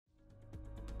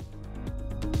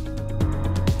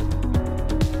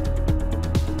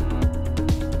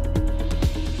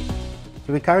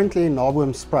So we're currently in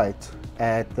Naboomspruit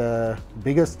at the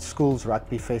biggest schools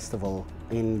rugby festival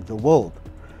in the world.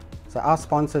 So our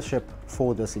sponsorship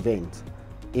for this event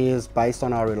is based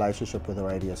on our relationship with the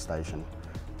radio station.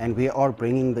 And we are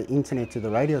bringing the internet to the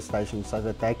radio station so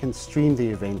that they can stream the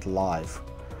event live.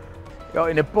 Yeah,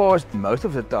 in the past, most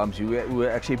of the times we were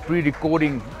actually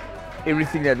pre-recording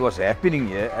everything that was happening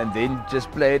here and then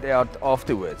just play it out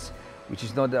afterwards, which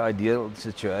is not the ideal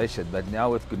situation. But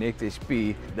now with Konekt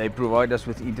SP, they provide us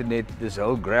with internet. This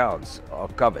whole grounds are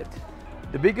covered.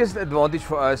 The biggest advantage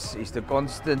for us is the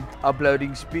constant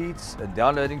uploading speeds and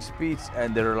downloading speeds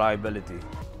and the reliability.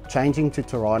 Changing to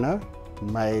Tarana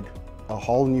made a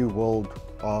whole new world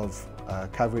of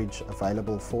coverage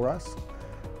available for us,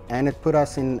 and it put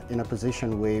us in a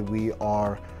position where we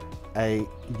are a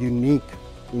unique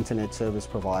internet service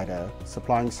provider,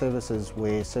 supplying services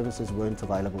where services weren't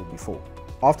available before.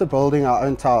 After building our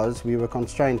own towers, we were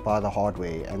constrained by the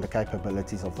hardware and the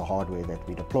capabilities of the hardware that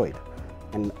we deployed.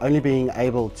 And only being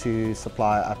able to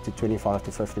supply up to 25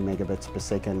 to 50 megabits per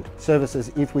second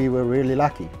services if we were really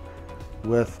lucky.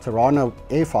 With Tarana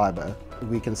Air Fiber,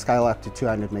 we can scale up to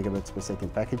 200 megabits per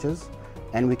second packages,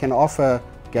 and we can offer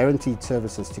guaranteed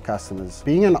services to customers.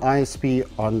 Being an ISP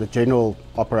on the general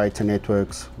operator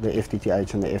networks, the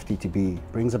FTTH and the FTTB,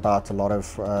 brings about a lot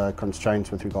of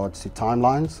constraints with regards to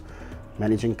timelines,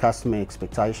 managing customer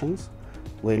expectations.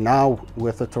 Where now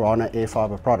with the Tarana Air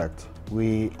Fiber product,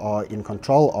 we are in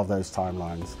control of those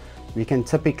timelines. We can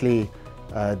typically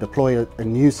deploy a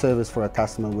new service for a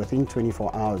customer within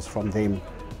 24 hours from them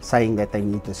saying that they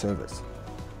need the service.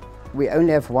 We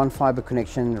only have one fiber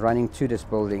connection running to this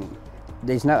building.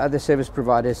 There's no other service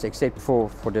providers except for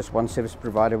this one service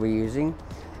provider we're using,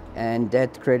 and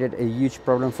that created a huge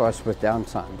problem for us with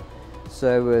downtime.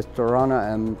 So with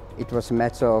Tarana, it was a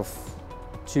matter of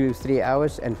 2-3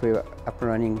 hours and we were up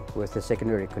and running with a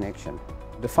secondary connection.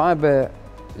 The fiber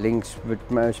links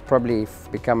would most probably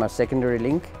become a secondary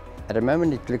link. At the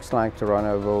moment it looks like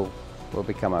Tarana will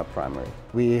become our primary.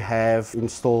 We have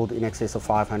installed in excess of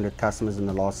 500 customers in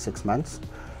the last 6 months.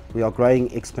 We are growing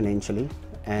exponentially,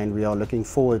 and we are looking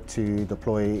forward to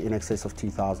deploy in excess of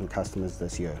 2,000 customers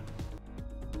this year.